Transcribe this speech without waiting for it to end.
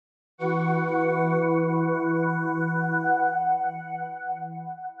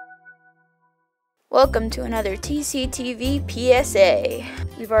Welcome to another TCTV PSA.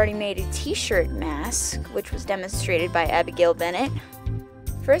 We've already made a t-shirt mask, which was demonstrated by Abigail Bennett.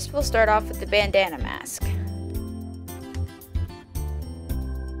 First, we'll start off with the bandana mask.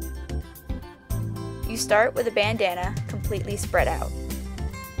 You start with a bandana completely spread out.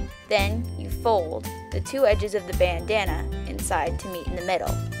 Then, you fold the two edges of the bandana inside to meet in the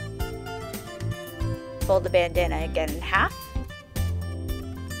middle. Fold the bandana again in half.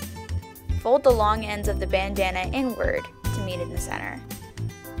 Fold the long ends of the bandana inward to meet in the center.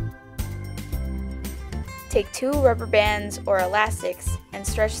 Take two rubber bands or elastics and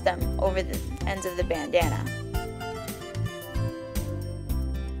stretch them over the ends of the bandana.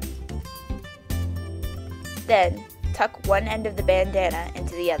 Then, tuck one end of the bandana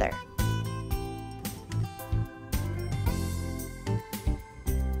into the other.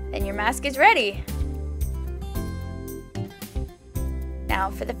 And your mask is ready! Now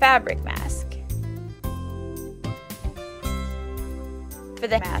for the fabric mask. For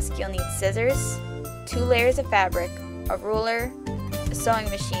the mask, you'll need scissors, 2 layers of fabric, a ruler, a sewing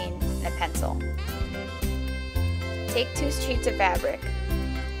machine, and a pencil. Take 2 sheets of fabric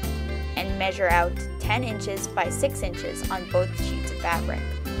and measure out 10 inches by 6 inches on both sheets of fabric.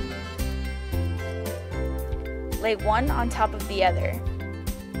 Lay one on top of the other.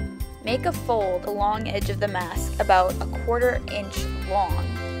 Make a fold along edge of the mask about 1/4 inch long.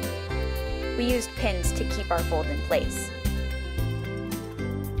 We used pins to keep our fold in place.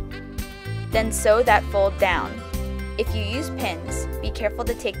 Then sew that fold down. If you use pins, be careful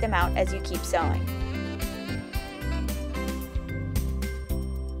to take them out as you keep sewing.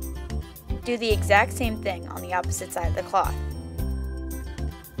 Do the exact same thing on the opposite side of the cloth.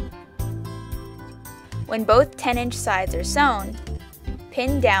 When both 10-inch sides are sewn,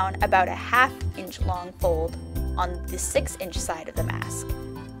 pin down about a 1/2 inch long fold on the 6-inch side of the mask.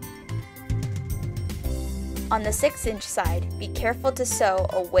 On the 6-inch side, be careful to sew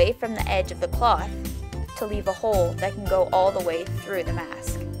away from the edge of the cloth to leave a hole that can go all the way through the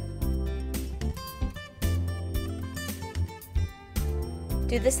mask.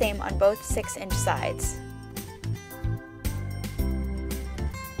 Do the same on both 6-inch sides.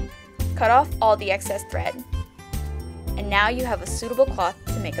 Cut off all the excess thread. And now you have a suitable cloth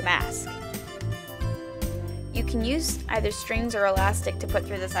to make a mask. You can use either strings or elastic to put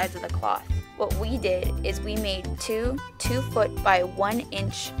through the sides of the cloth. What we did is we made two 2-foot by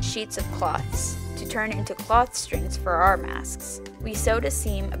 1-inch sheets of cloths to turn into cloth strings for our masks. We sewed a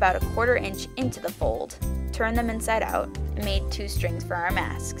seam about 1/4 inch into the fold, turned them inside out, and made 2 strings for our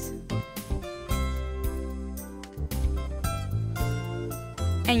masks.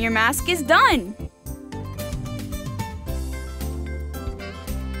 And your mask is done!